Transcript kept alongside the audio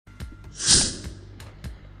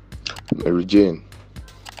Mary Jane,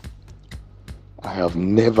 I have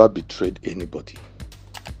never betrayed anybody.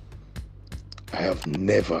 I have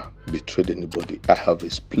never betrayed anybody. I have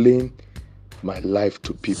explained my life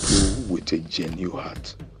to people with a genuine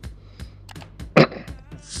heart.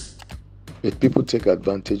 But people take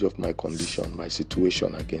advantage of my condition, my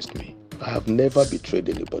situation against me. I have never betrayed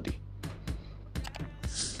anybody.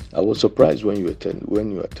 I was surprised when you were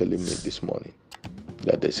telling me this morning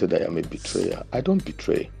that they said I am a betrayer. I don't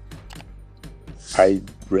betray. I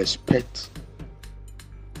respect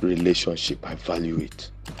relationship. I value it.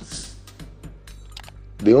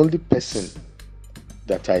 The only person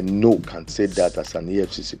that I know can say that as an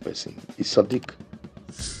EFCC person is Sadiq.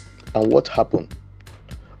 And what happened?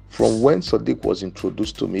 From when Sadiq was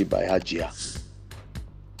introduced to me by Hajia,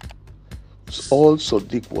 all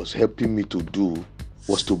Sadiq was helping me to do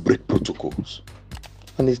was to break protocols.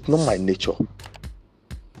 And it's not my nature.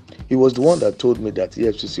 He was the one that told me that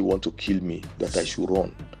EFCC want to kill me, that I should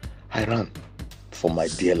run. I ran for my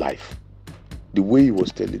dear life. The way he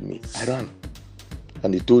was telling me, I ran.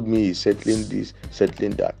 And he told me he's settling this,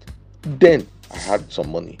 settling that. Then I had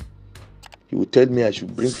some money. He would tell me I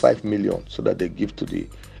should bring 5 million so that they give to the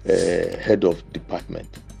head of department.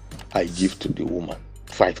 I give to the woman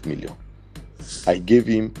 5 million. I gave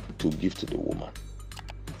him to give to the woman.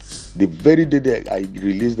 The very day that I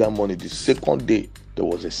released that money, the second day, there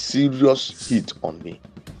was a serious hit on me.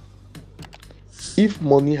 If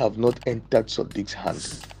money have not entered Sadiq's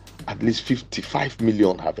hand, at least 55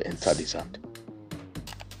 million have entered his hand.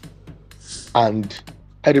 And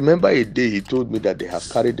I remember a day he told me that they have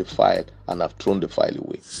carried the file and have thrown the file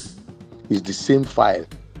away. It's the same file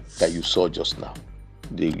that you saw just now.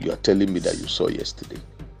 You are telling me that you saw yesterday.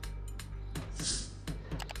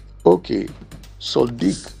 Okay,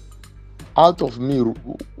 Sadiq, out of me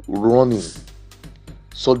running,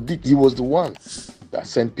 Sadiq, he was the one that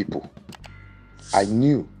sent people. I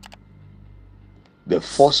knew that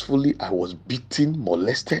forcefully I was beaten,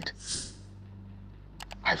 molested.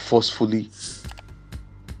 I forcefully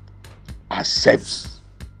accept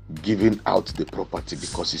giving out the property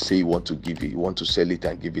because he said he want to give it, he want to sell it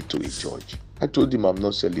and give it to a judge. I told him I'm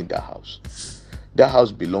not selling that house. That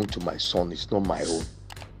house belonged to my son, it's not my own.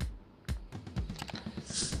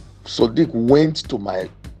 Sadiq went to my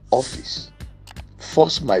office,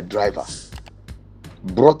 forced my driver,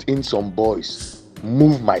 brought in some boys,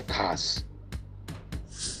 moved my cars,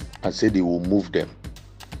 and said he will move them.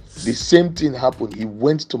 The same thing happened. He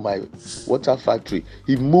went to my water factory.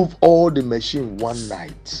 He moved all the machine one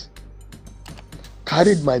night.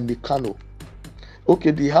 Carried my Meccano.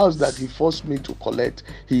 Okay, the house that he forced me to collect,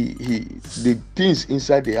 the things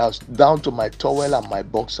inside the house, down to my towel and my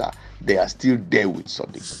boxer, they are still there with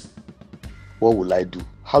Sadiq. What will I do?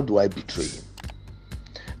 How do I betray him?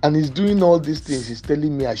 And he's doing all these things. He's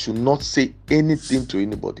telling me I should not say anything to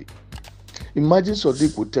anybody. Imagine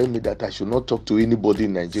Sadiq would tell me that I should not talk to anybody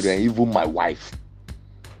in Nigeria, even my wife.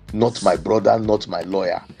 Not my brother, not my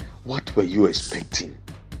lawyer. What were you expecting?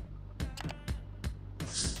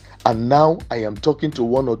 And now I am talking to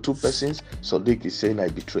one or two persons. Sadiq is saying I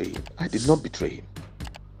betray him. I did not betray him.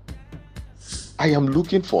 I am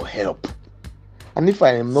looking for help. And if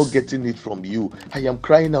I am not getting it from you, I am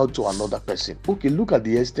crying out to another person. Okay, look at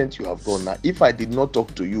the extent you have gone now. If I did not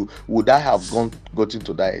talk to you, would I have gotten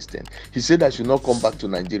to that extent? He said I should not come back to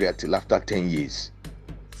Nigeria till after 10 years.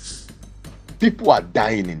 People are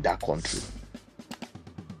dying in that country.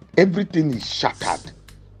 Everything is shattered.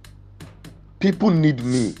 People need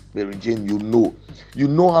me, Mary Jane, you know. You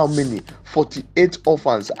know how many? 48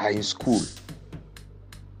 orphans are in school.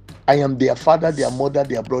 I am their father, their mother,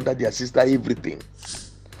 their brother, their sister, everything.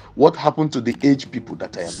 What happened to the aged people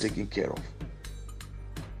that I am taking care of?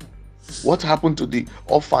 What happened to the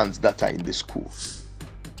orphans that are in the school?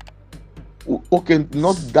 Okay,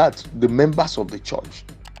 not that, the members of the church.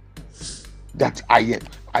 That I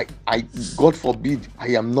God forbid, I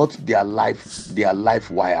am not their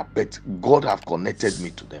life wire, but God have connected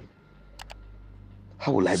me to them.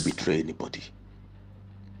 How will I betray anybody?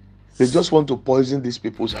 They just want to poison these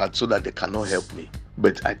people's hearts so that they cannot help me.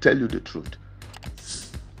 But I tell you the truth.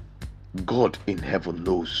 God in heaven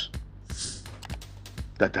knows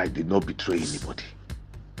that I did not betray anybody.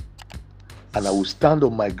 And I will stand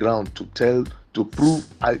on my ground to prove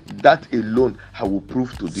that alone I will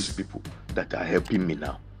prove to these people that are helping me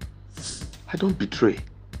now. I don't betray.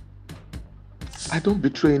 I don't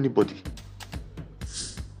betray anybody.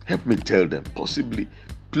 Help me tell them, possibly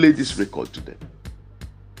play this record to them.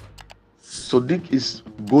 Sadiq is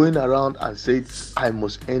going around and said, I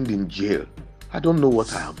must end in jail. I don't know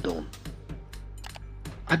what I have done.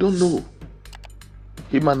 I don't know.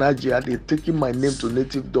 Him and Ajia, they're taking my name to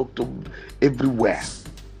native doctor everywhere.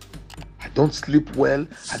 I don't sleep well.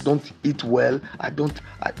 I don't eat well.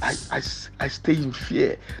 I stay in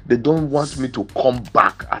fear. They don't want me to come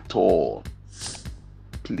back at all.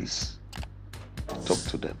 Please, talk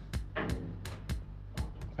to them.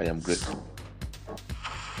 I am grateful.